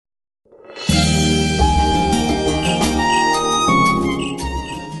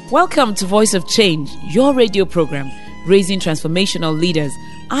Welcome to Voice of Change, your radio program, raising transformational leaders.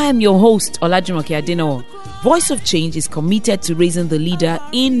 I am your host, Olajumoke Adenawo. Voice of Change is committed to raising the leader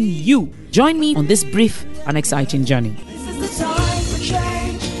in you. Join me on this brief and exciting journey.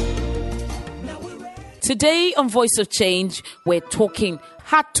 Today on Voice of Change, we're talking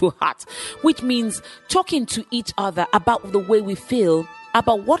heart to heart, which means talking to each other about the way we feel,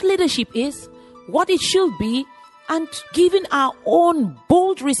 about what leadership is, what it should be, and giving our own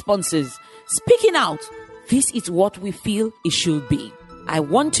bold responses. Speaking out, this is what we feel it should be. I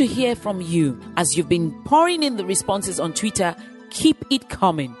want to hear from you. As you've been pouring in the responses on Twitter, keep it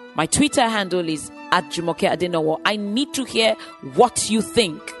coming. My Twitter handle is @Jumoke Adenawo. I need to hear what you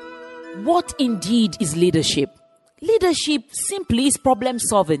think. What indeed is leadership? Leadership simply is problem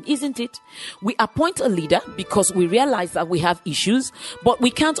solving, isn't it? We appoint a leader because we realize that we have issues, but we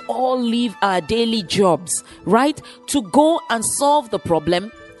can't all leave our daily jobs, right? To go and solve the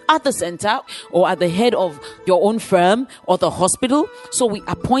problem at the center or at the head of your own firm or the hospital. So we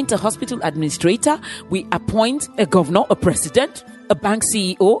appoint a hospital administrator, we appoint a governor, a president, a bank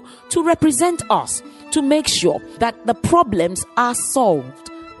CEO to represent us, to make sure that the problems are solved.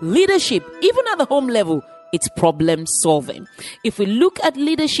 Leadership, even at the home level, it's problem solving. If we look at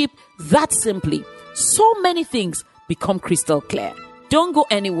leadership that simply, so many things become crystal clear. Don't go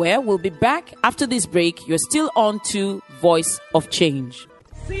anywhere. We'll be back after this break. You're still on to Voice of Change.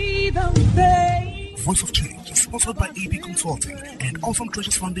 Voice of Change is sponsored by AB Consulting and Awesome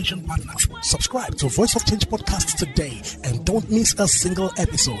Treasures Foundation partners. Subscribe to Voice of Change podcast today and don't miss a single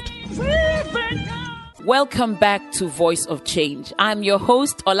episode. Welcome back to Voice of Change. I'm your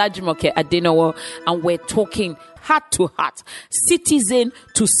host, Olajumoke Adenawo, and we're talking heart to heart, citizen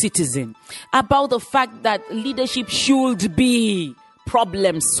to citizen, about the fact that leadership should be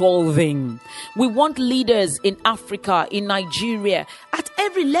problem solving. We want leaders in Africa, in Nigeria, at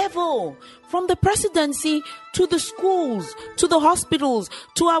every level, from the presidency to the schools, to the hospitals,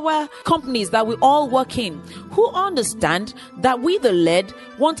 to our companies that we all work in, who understand that we, the led,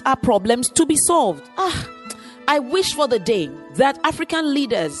 want our problems to be solved. I wish for the day that African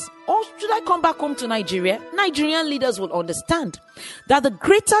leaders, or should I come back home to Nigeria? Nigerian leaders will understand that the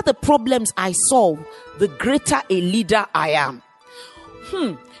greater the problems I solve, the greater a leader I am.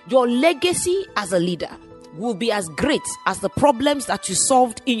 Your legacy as a leader will be as great as the problems that you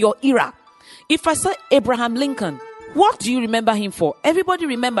solved in your era. If I say Abraham Lincoln, what do you remember him for? Everybody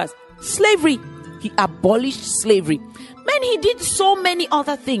remembers slavery. He abolished slavery. Man, he did so many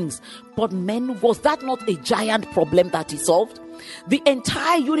other things. But man, was that not a giant problem that he solved? The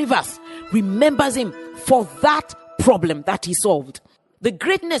entire universe remembers him for that problem that he solved. The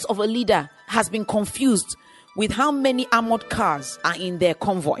greatness of a leader has been confused with how many armored cars are in their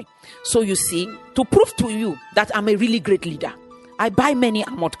convoy. So you see, to prove to you that I'm a really great leader, I buy many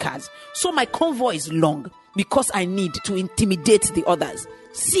armored cars. So my convoy is long because I need to intimidate the others.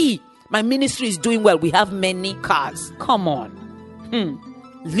 See, my ministry is doing well. We have many cars. Come on.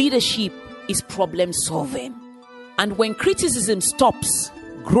 Leadership is problem solving. And when criticism stops,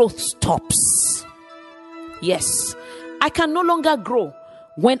 growth stops. Yes, I can no longer grow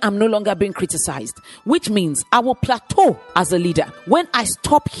when I'm no longer being criticized, which means I will plateau as a leader. When I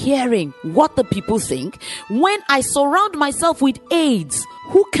stop hearing what the people think, when I surround myself with aides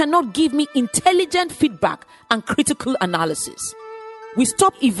who cannot give me intelligent feedback and critical analysis. We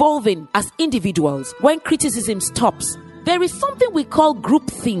stop evolving as individuals when criticism stops. There is something we call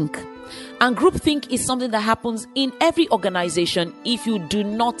groupthink. And groupthink is something that happens in every organization if you do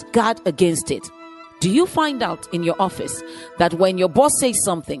not guard against it. Do you find out in your office that when your boss says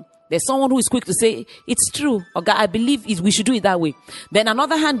something, there's someone who is quick to say, it's true, or I believe we should do it that way. Then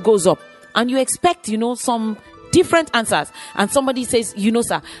another hand goes up and you expect, some different answers. And somebody says,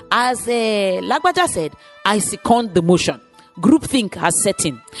 sir, as Lagbaja said, I second the motion. Groupthink has set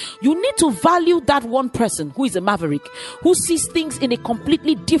in. You need to value that one person who is a maverick, who sees things in a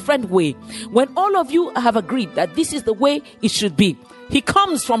completely different way. When all of you have agreed that this is the way it should be, he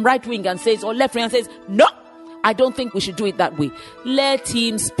comes from right wing and says, or left wing and says, no, I don't think we should do it that way. Let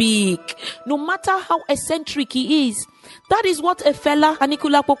him speak. No matter how eccentric he is. That is what a fella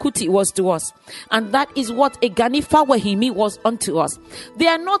Anikulapo Kuti was to us. And that is what a Gani Fawahimi was unto us. They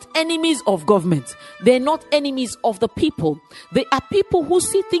are not enemies of government. They are not enemies of the people. They are people who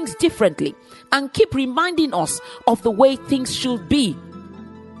see things differently and keep reminding us of the way things should be.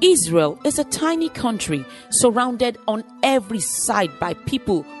 Israel is a tiny country surrounded on every side by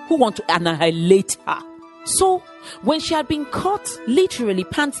people who want to annihilate her. So, when she had been caught literally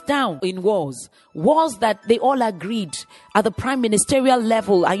pants down in wars that they all agreed at the prime ministerial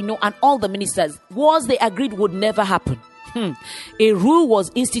level, and all the ministers, wars they agreed would never happen. A rule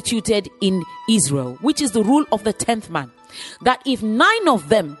was instituted in Israel, which is the rule of the 10th man, that if 9 of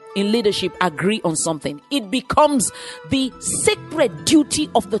them in leadership agree on something, it becomes the sacred duty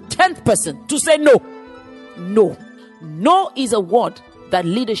of the 10th person to say no. No. No is a word that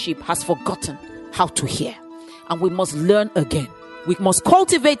leadership has forgotten how to hear. And we must learn again. We must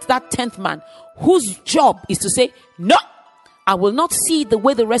cultivate that 10th man whose job is to say, no, I will not see the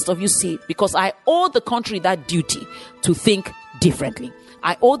way the rest of you see it, because I owe the country that duty to think differently.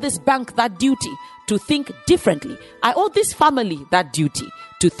 I owe this bank that duty to think differently. I owe this family that duty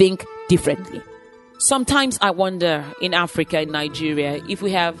to think differently. Sometimes I wonder in Africa, in Nigeria, if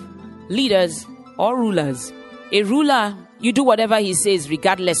we have leaders or rulers. A ruler, you do whatever he says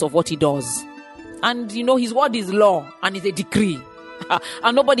regardless of what he does. And you know, his word is law and is a decree.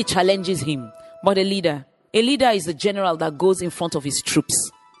 And nobody challenges him. But a leader is the general that goes in front of his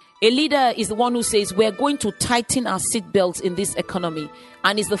troops. A leader is the one who says, we're going to tighten our seatbelts in this economy.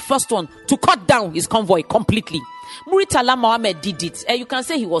 And is the first one to cut down his convoy completely. Muritala Mohammed did it. You can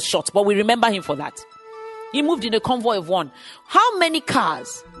say he was shot, but we remember him for that. He moved in a convoy of one. How many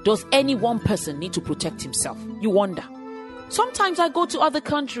cars does any one person need to protect himself? You wonder. Sometimes I go to other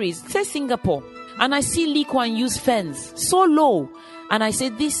countries, say Singapore, and I see Lee Kuan Yew's fence so low. And I say,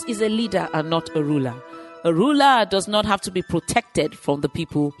 this is a leader and not a ruler. A ruler does not have to be protected from the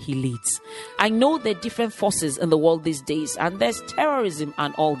people he leads. I know there are different forces in the world these days, and there's terrorism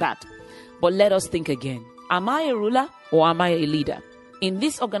and all that. But let us think again. Am I a ruler or am I a leader? In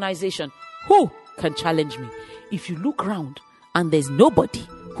this organization, who can challenge me? If you look around and there's nobody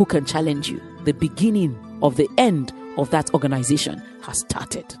who can challenge you, the beginning of the end of that organization has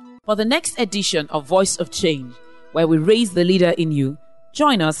started. For the next edition of Voice of Change, where we raise the leader in you,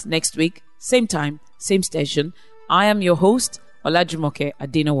 join us next week, same time, same station. I am your host, Olajumoke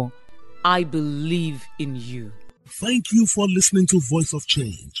Adenawo. I believe in you. Thank you for listening to Voice of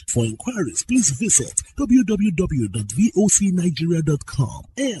Change. For inquiries, please visit www.vocnigeria.com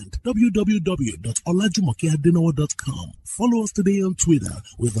and www.olajumokeadenawo.com. Follow us today on Twitter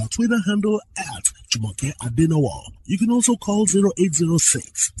with our Twitter handle @JumokeAdenawo. You can also call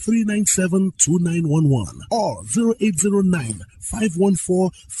 0806-397-2911 or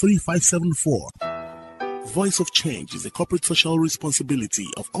 0809-514-3574. Voice of Change is a corporate social responsibility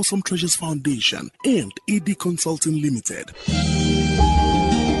of Awesome Treasures Foundation and AD Consulting Limited.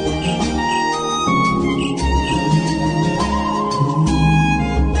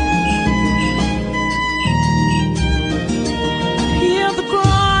 Hear the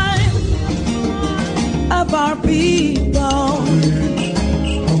cry of our people,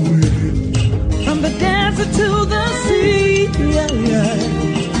 from the desert to the sea, yeah, yeah.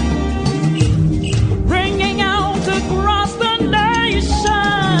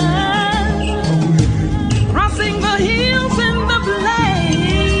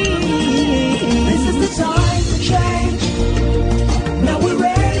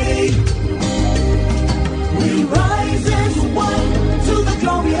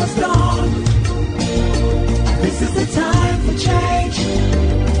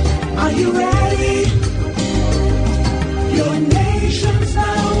 Are you ready? Your nation's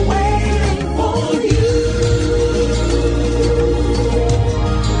now waiting for you.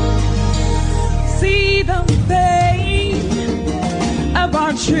 See the pain of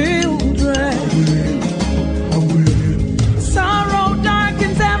our children. Sorrow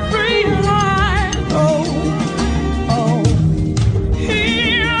darkens every heart. Oh, oh.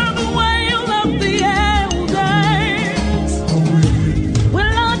 Hear the wail of the elders.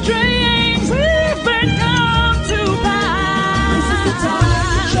 Will our dreams even come to pass? This is the time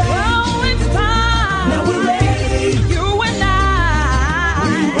to change. Oh, it's time. Now we're ready. You and I.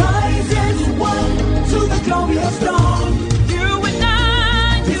 We rise as one to the glorious dawn. You and I.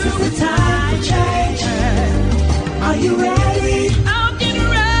 This is the time to change. Are you ready?